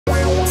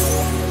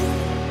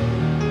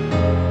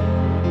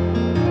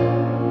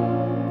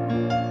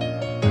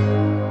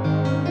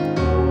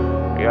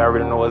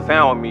already know what's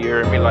down with me, you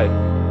hear me? Like,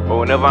 but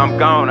whenever I'm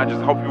gone, I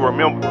just hope you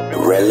remember.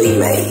 Really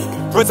made.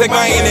 Protect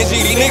my energy,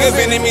 these niggas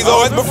enemies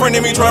always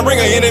befriending me, trying to bring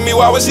an enemy.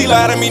 Why would she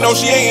lie to me? No,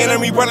 she ain't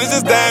enemy. Probably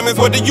just diamonds.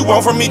 What do you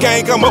want from me?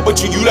 Can't come up with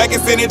you. You like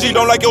its energy,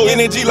 don't like your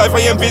energy. Life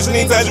I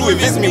envisioning times you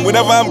evict me.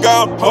 Whenever I'm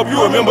gone, hope you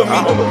remember me.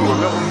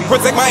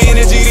 Protect my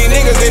energy, these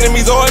niggas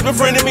enemies always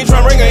befriending me,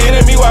 trying to bring an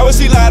enemy. Why would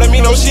she lie to me?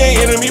 No, she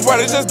ain't enemy.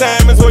 Probably just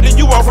diamonds. What do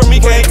you want from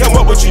me? Can't come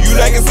up with you. You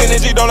like its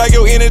energy, don't like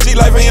your energy.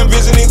 Life I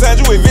envisioning times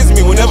you evict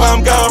me. Whenever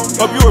I'm gone,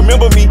 hope you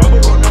remember me.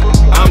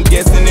 I'm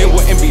guessing it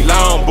wouldn't be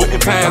long.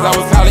 Booking times I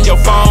was calling your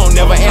phone,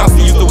 never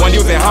answer. You the one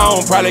you was at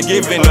home, probably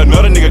giving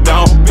another nigga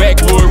down.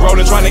 Backwood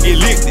rolling, trying to get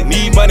lifted.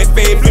 Need money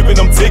fed, flipping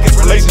them tickets.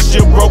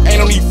 Relationship broke, ain't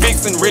no need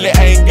fixing. Really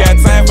ain't got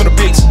time for the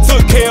bitch.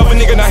 Took care of a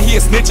nigga, now he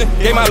a snitching.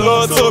 Gave my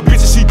love to a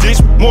bitch and she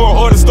ditched me.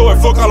 Moral of the story,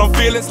 fuck all them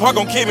feelings.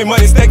 Heart gon' kill me,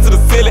 money stacked to the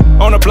ceiling.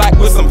 On the block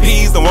with some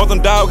peas, don't want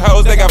them dog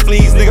hoes, they got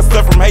fleas. Niggas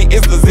stuff from hate,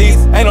 it's disease.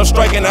 Ain't no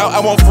striking out, I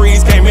won't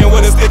freeze. Came in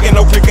with a stick and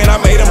no clicking, I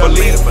made them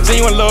believe.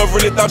 Genuine love,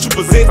 really thought you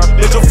possessed.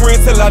 Let your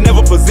friends tell I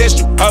never possessed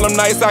you. All them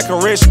nights I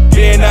caress you,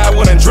 then I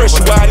wouldn't dress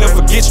you. I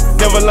never forget you,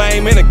 never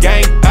lame in a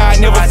game. I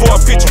never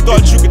forfeit you,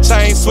 thought you could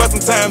change. Swear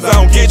sometimes I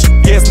don't get you,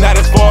 guess not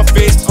as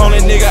far-fetched. Only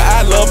nigga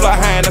I love fly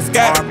high in the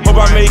sky. Hope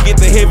I may get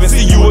to heaven,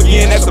 see you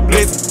again, that's a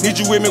blessing. Need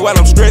you with me while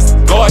I'm stressed,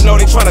 God know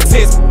they tryna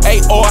test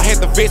me. AR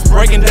had the vest,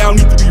 breaking down,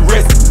 need to be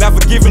rested. Not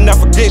forgiving, not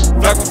forget,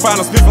 like we find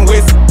Smith and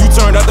West. You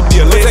turned out to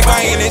be a legend. Take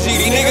my energy,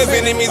 these niggas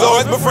enemies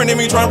always befriending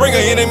me, trying to bring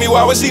an enemy.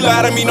 Why would she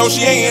lie to me? No,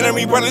 she ain't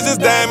enemy, probably just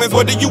diamonds.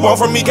 What do you want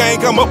from me?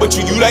 Can't come up with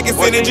you. You like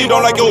its energy,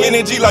 don't like your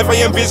energy. Life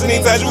I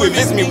envisioning times you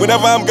evict me.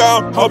 Whenever I'm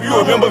gone, hope you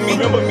remember me.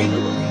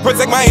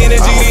 Protect my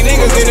energy, these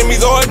niggas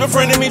enemies always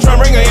befriending me, trying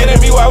to bring an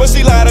enemy. Why would she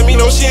lie to me?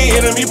 No, she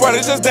ain't enemy,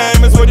 probably just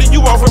diamonds. What do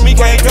you want from me?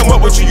 Can't come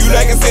up with you. You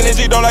like its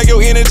energy, don't like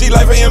your energy.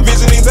 Life I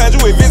envisioning times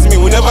you evict me.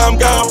 Whenever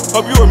I'm gone,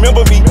 hope you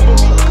remember me.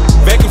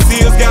 Vacuum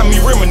seals got me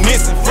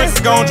reminiscing.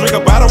 Friends gon' drink a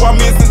bottle while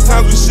missing.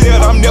 Times we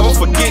shared, I'm never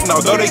forgetting.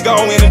 Although they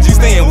gone, energy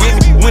staying with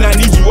me. When I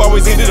need you,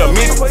 always ended up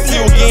missing. See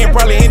you again,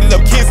 probably ended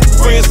up kissing.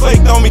 Friends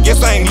flaked on me,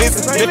 guess I ain't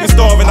listen. Left me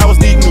starving, I was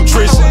needing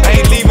nutrition.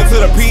 I ain't leaving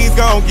till the peas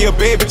gone. Give a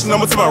bad bitch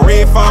number to my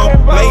red phone.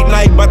 Late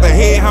night, bout to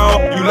head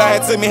home. You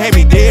lied to me, had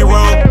me dead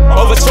wrong.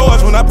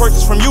 Overcharged when I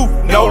purchased from you.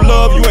 No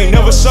love, you ain't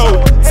never showed.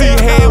 See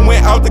your head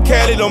went out the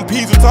Cali, them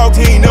peas who talked,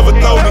 he ain't never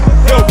told me.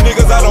 Help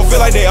niggas, I don't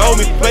feel like they owe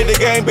me. Play the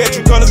game, bet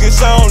you colors get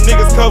shown.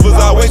 Niggas covers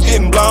always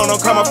getting blown.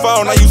 Don't call my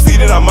phone, now you see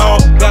that I'm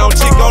on. Down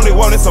chick only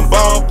wanted some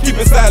bone. Keep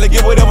it silent,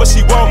 get whatever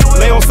she want.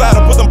 Lay on side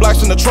and put them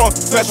blocks in the trunk.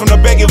 Smash from the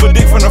back, give a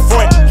dick from the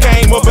front.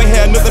 Came up and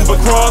had nothing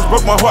but crumbs.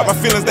 Broke my heart, my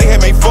feelings, they had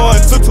made fun.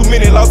 Took too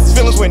many losses,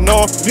 feelings went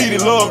numb.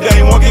 Needed love, they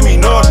ain't won't give me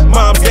none.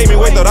 Mom gave me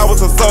weight, thought I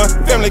was her son.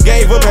 Family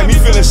gave up, had me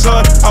feeling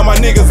shunned. All my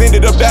niggas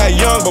ended up dying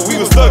young, but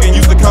we was stuck and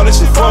used to call this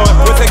shit fun.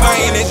 Protect my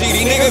energy,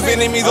 these niggas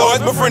enemies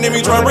always befriending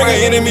me, trying to bring an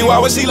enemy. Why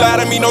would she lie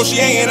to me? No,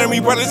 she ain't enemy,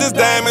 probably just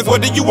diamonds.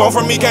 What do you want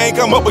from me? Can't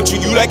come up with you.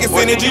 You like its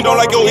energy, don't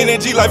like your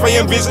energy. Life I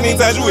envisioning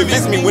times you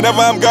evict me. Whenever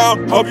I'm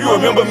gone, hope you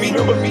remember me.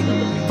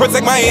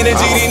 Protect my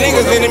energy, these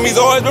niggas enemies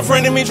always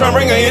befriending me, trying to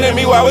bring an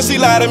enemy. Why would she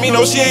lie to me?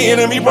 No, she ain't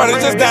enemy, probably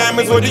just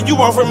diamonds. What do you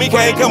want from me?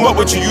 Can't come up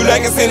with you. You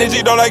like its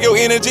energy, don't like your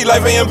energy.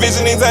 Life I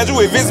envisioning times you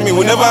evict me.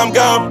 Whenever I'm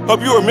gone,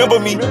 hope you remember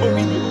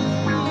me.